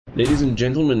Ladies and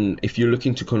gentlemen, if you're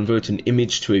looking to convert an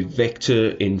image to a vector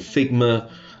in Figma,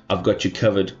 I've got you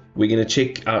covered. We're going to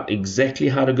check out exactly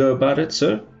how to go about it,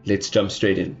 so let's jump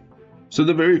straight in. So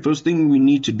the very first thing we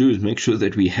need to do is make sure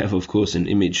that we have, of course, an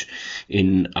image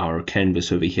in our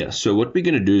canvas over here. So what we're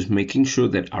going to do is making sure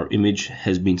that our image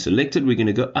has been selected. We're going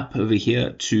to go up over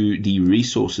here to the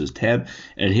resources tab,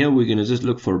 and here we're going to just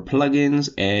look for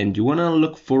plugins, and you want to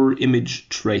look for image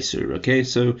tracer. Okay,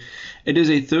 so it is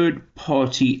a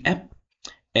third-party app,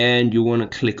 and you want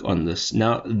to click on this.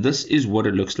 Now this is what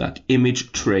it looks like,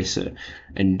 image tracer,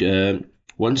 and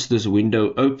once this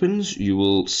window opens, you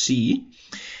will see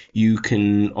you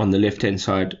can, on the left hand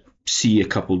side, see a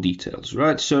couple details,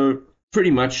 right? So pretty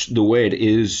much the way it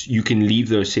is, you can leave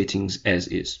those settings as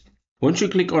is. Once you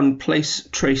click on place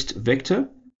traced vector,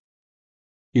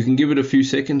 you can give it a few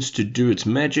seconds to do its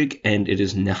magic, and it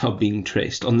is now being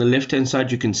traced. On the left hand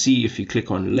side, you can see, if you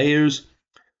click on layers,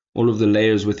 all of the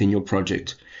layers within your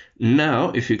project.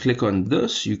 Now if you click on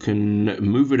this, you can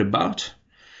move it about,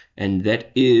 and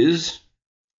that is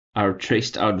our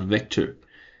traced out vector.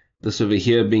 This over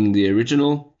here being the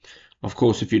original. Of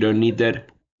course, if you don't need that,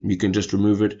 you can just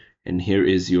remove it, and here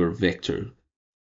is your vector.